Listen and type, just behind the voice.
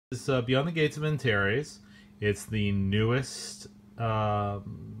It's Beyond the Gates of Antares. It's the newest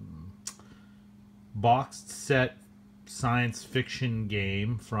boxed set science fiction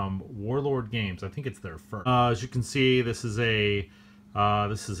game from Warlord Games. I think it's their first. As you can see, this is a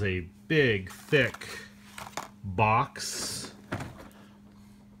big, thick box.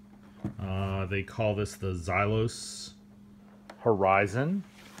 They call this the Xylos Horizon.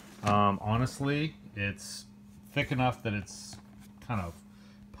 Honestly, it's thick enough that it's kind of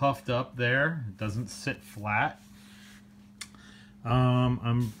puffed up there. It doesn't sit flat.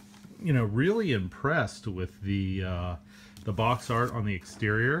 I'm really impressed with the box art on the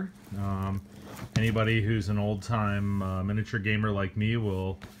exterior. Anybody who's an old-time miniature gamer like me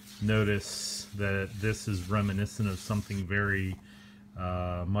will notice that this is reminiscent of something very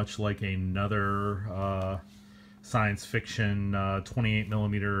much like another science fiction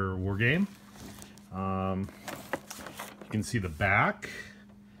 28mm war game. You can see the back.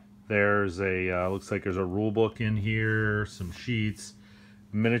 There's a looks like there's a rule book in here, some sheets,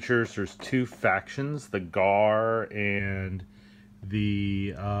 miniatures. There's two factions, the Gar and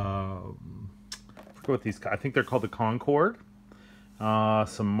the I forget what these, I think they're called the Concord.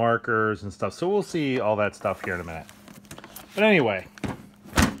 Some markers and stuff. So we'll see all that stuff here in a minute. But anyway,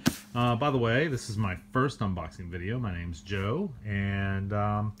 by the way, this is my first unboxing video. My name's Joe, and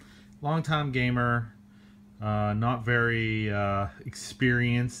longtime gamer. Not very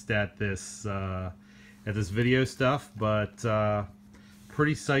experienced at this video stuff, but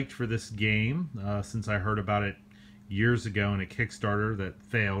pretty psyched for this game since I heard about it years ago in a Kickstarter that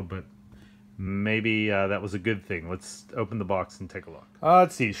failed, but maybe that was a good thing. Let's open the box and take a look.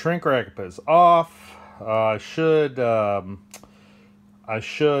 Let's see, shrink wrap is off. I should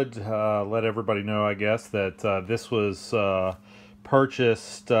let everybody know, I guess, that this was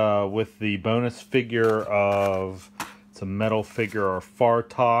purchased with the bonus figure of, it's a metal figure, or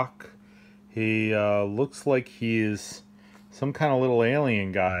Fartok. He looks like he's some kind of little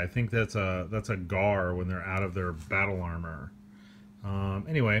alien guy. I think that's a Gar when they're out of their battle armor.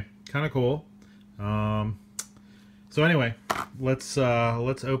 Anyway, kind of cool. So anyway, let's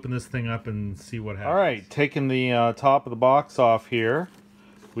open this thing up and see what happens. All right, taking the top of the box off here,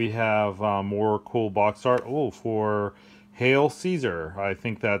 we have more cool box art. Oh, for Hail Caesar. I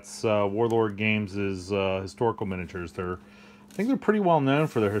think that's Warlord Games' historical miniatures. I think they're pretty well known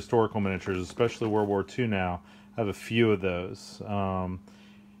for their historical miniatures, especially World War II now. I have a few of those.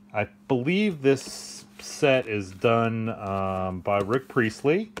 I believe this set is done by Rick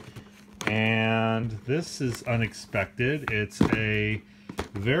Priestley, and this is unexpected. It's a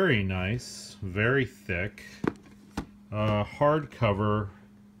very nice, very thick hardcover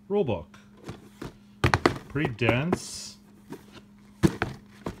rulebook. Pretty dense.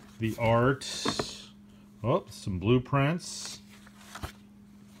 The art, oh, some blueprints,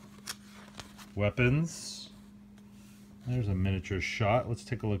 weapons. There's a miniature shot. Let's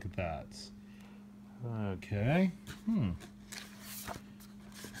take a look at that. Okay.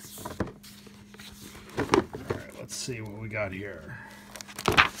 Alright, let's see what we got here.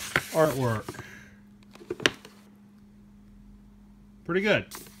 Artwork. Pretty good.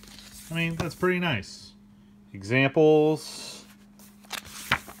 I mean, that's pretty nice. Examples.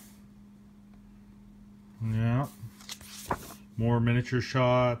 Yeah. More miniature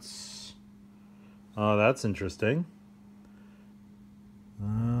shots. Oh, that's interesting.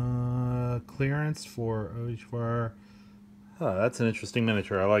 Clearance for OH4. Oh, that's an interesting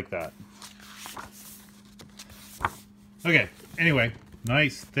miniature. I like that. Okay. Anyway,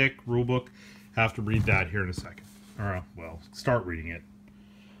 nice thick rulebook. Have to read that here in a second. Or, well, start reading it.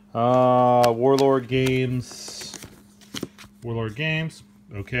 Warlord Games. Warlord Games.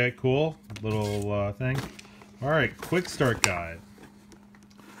 Okay, cool. Little thing. Alright, quick start guide.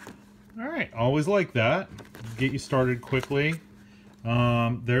 Alright, always like that. Get you started quickly.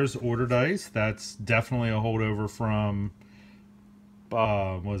 There's order dice. That's definitely a holdover from,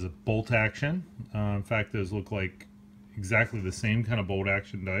 what was it, Bolt Action. In fact, those look like exactly the same kind of Bolt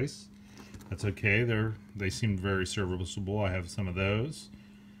Action dice. That's okay. They seem very serviceable. I have some of those.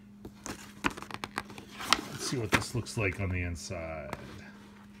 Let's see what this looks like on the inside.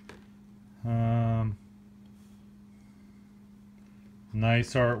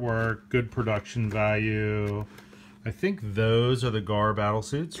 Nice artwork, good production value. I think those are the Gar battle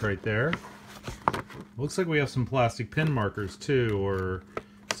suits right there. Looks like we have some plastic pin markers too, or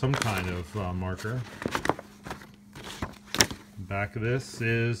some kind of marker. Back of this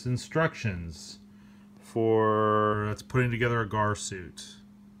is instructions for, that's putting together a Gar suit.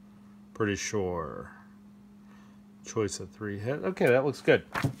 Pretty sure. Choice of 3 hit. Okay, that looks good.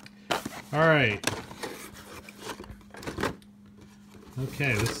 All right.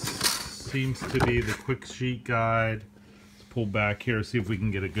 Okay, this seems to be the quick sheet guide. Let's pull back here, see if we can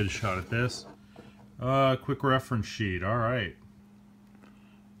get a good shot at this. Quick reference sheet. All right.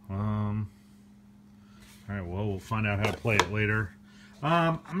 All right. Well, we'll find out how to play it later.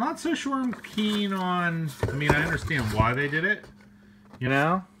 I'm not so sure I'm keen on. I mean, I understand why they did it, you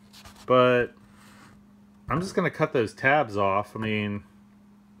know, but I'm just gonna cut those tabs off. I mean,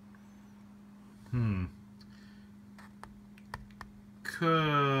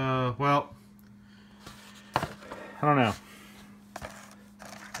 well, I don't know.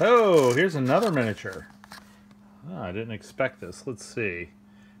 Oh, here's another miniature. Oh, I didn't expect this. Let's see.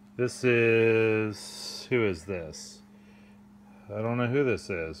 This is... Who is this? I don't know who this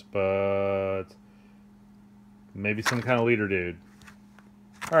is, but... maybe some kind of leader dude.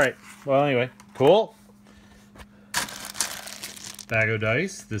 Alright, well anyway, cool. Bag of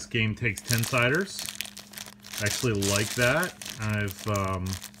dice. This game takes 10-siders. I actually like that.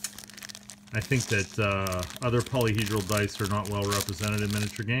 I think that other polyhedral dice are not well represented in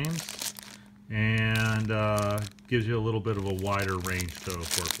miniature games, and gives you a little bit of a wider range to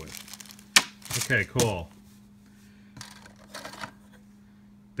work with. Okay, cool.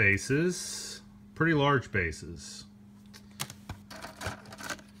 Bases, pretty large bases.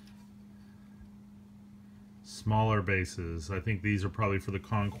 Smaller bases. I think these are probably for the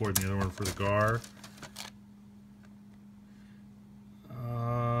Concorde and the other one for the Gar.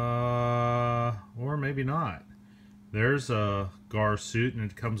 Or maybe not. There's a Gar suit, and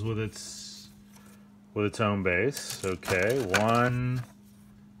it comes with its own base. Okay, 1,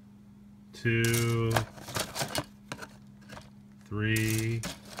 2, 3,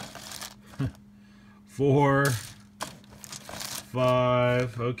 4,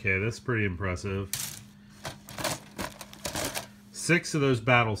 5. Okay, that's pretty impressive. 6 of those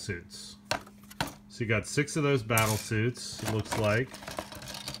battle suits. So you got 6 of those battle suits, it looks like.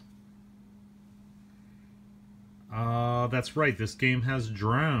 That's right, this game has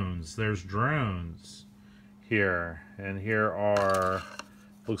drones. There's drones here. And here are,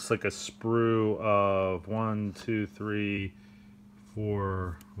 looks like a sprue of 1, 2, 3,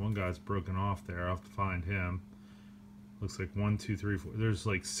 4. One guy's broken off there. I'll have to find him. Looks like 1, 2, 3, 4. There's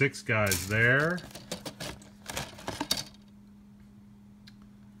like 6 guys there.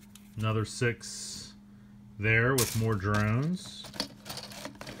 Another 6 there with more drones.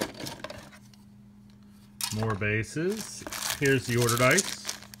 More bases. Here's the order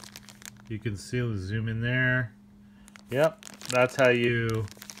dice. You can see, let's zoom in there. Yep, that's how you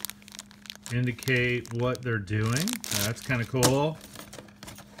indicate what they're doing. That's kind of cool.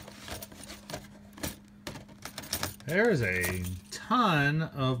 There's a ton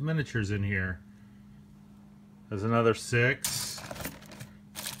of miniatures in here. There's another 6.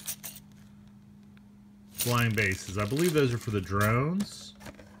 Flying bases. I believe those are for the drones.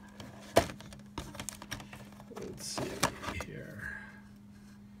 Let's see here.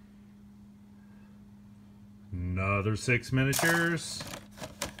 Another 6 miniatures.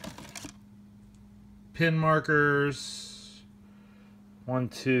 Pin markers. 1,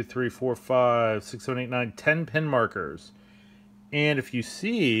 2, 3, 4, 5, 6, 7, 8, 9, 10 pin markers. And if you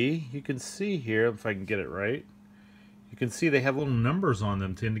see, you can see here, if I can get it right, you can see they have little numbers on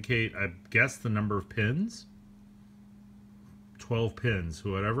them to indicate, I guess, the number of pins. 12 pins.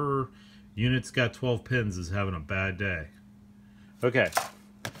 Whatever unit's got 12 pins is having a bad day. Okay.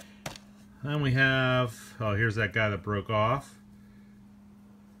 Then we have, oh, here's that guy that broke off.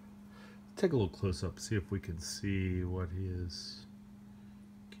 Take a little close up, see if we can see what he is.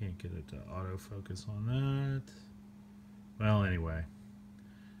 Can't get it to autofocus on that. Well, anyway.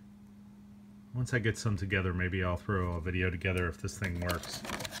 Once I get some together, maybe I'll throw a video together if this thing works.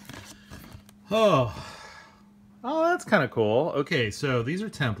 Oh, that's kind of cool. Okay, so these are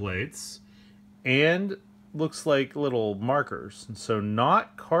templates, and looks like little markers. So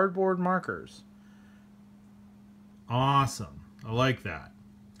not cardboard markers. Awesome. I like that.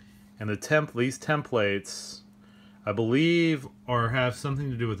 And these templates, I believe, have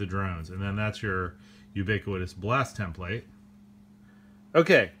something to do with the drones. And then that's your ubiquitous blast template.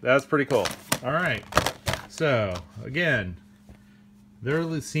 Okay, that's pretty cool. All right. So, again,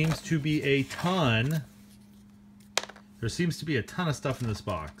 there seems to be a ton. There seems to be a ton of stuff in this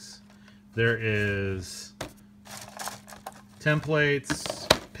box. There is templates,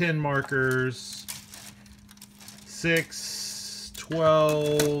 pin markers, 6,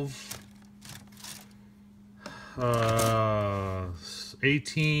 12,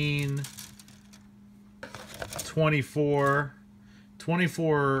 18, 24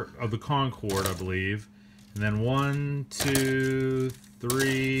 of the Concorde, I believe. And then 1, 2,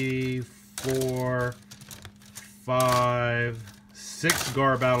 3, 4, 5, 6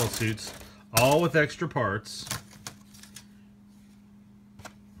 Gar battle suits, all with extra parts.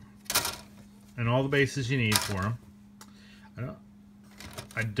 And all the bases you need for them.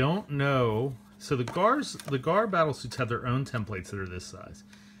 I don't know. So the Gar battle suits have their own templates that are this size.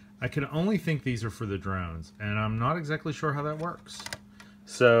 I can only think these are for the drones, and I'm not exactly sure how that works.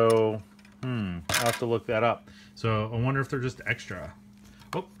 So, I'll have to look that up. So I wonder if they're just extra.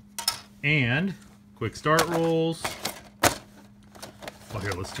 Oh, and quick start rules. Oh,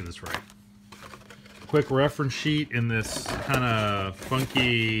 here, let's do this right. Quick reference sheet in this kind of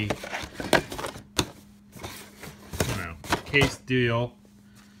funky, case deal.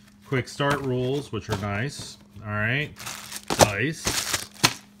 Quick start rules, which are nice. All right, dice.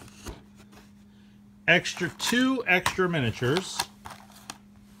 Two extra miniatures.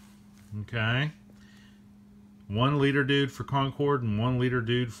 Okay. 1 leader dude for Concord and 1 leader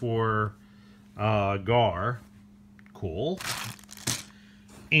dude for Gar. Cool.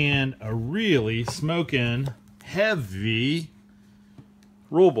 And a really smoking heavy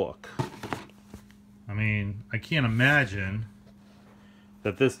rulebook. I mean, I can't imagine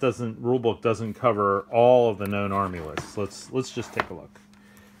that this rulebook doesn't cover all of the known army lists. Let's just take a look.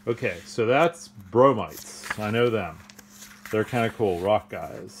 Okay, so that's bromites. I know them. They're kind of cool, rock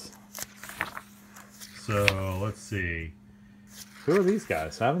guys. So let's see. Who are these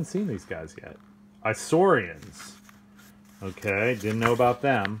guys? I haven't seen these guys yet. Isaurians. Okay, didn't know about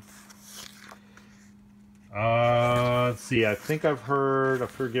them. Let's see. I think I've heard. I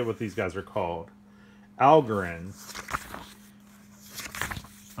forget what these guys are called. Algarin.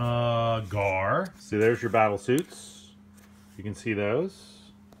 Gar. See, there's your battle suits. You can see those.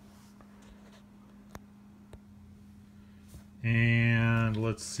 And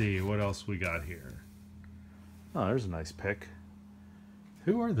let's see what else we got here. Oh, there's a nice pick.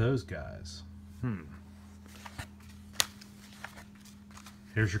 Who are those guys?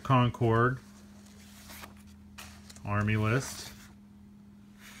 Here's your Concord army list.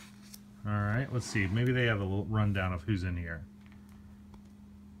 All right, let's see. Maybe they have a little rundown of who's in here.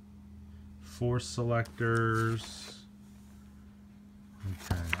 Force selectors.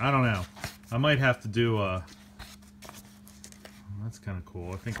 Okay, I don't know. I might have to do a... That's kind of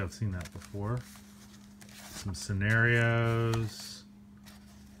cool. I think I've seen that before. Some scenarios.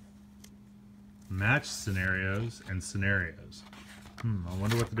 Match scenarios and scenarios. I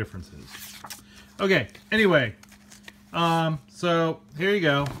wonder what the difference is. Okay, anyway. So, here you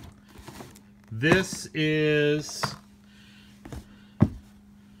go. This is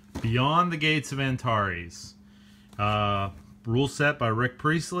Beyond the Gates of Antares. Rule set by Rick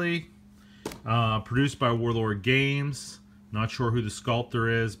Priestley. Produced by Warlord Games. Not sure who the sculptor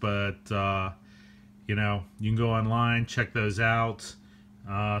is, but, you know, you can go online, check those out,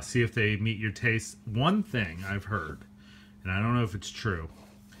 see if they meet your taste. One thing I've heard, and I don't know if it's true,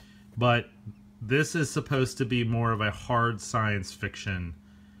 but this is supposed to be more of a hard science fiction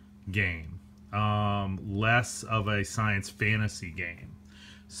game, less of a science fantasy game.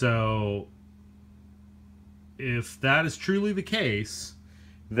 So if that is truly the case,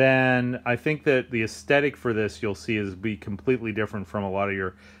 then I think that the aesthetic for this you'll see is be completely different from a lot of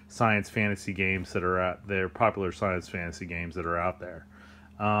your science fantasy games that are out there, popular science fantasy games that are out there.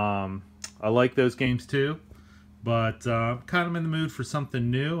 I like those games too, but kind of in the mood for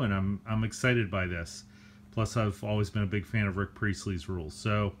something new, and I'm excited by this. Plus, I've always been a big fan of Rick Priestley's rules.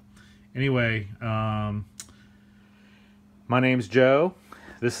 So, anyway, my name's Joe.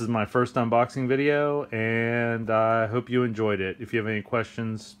 This is my first unboxing video, and I hope you enjoyed it. If you have any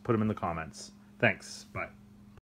questions, put them in the comments. Thanks. Bye.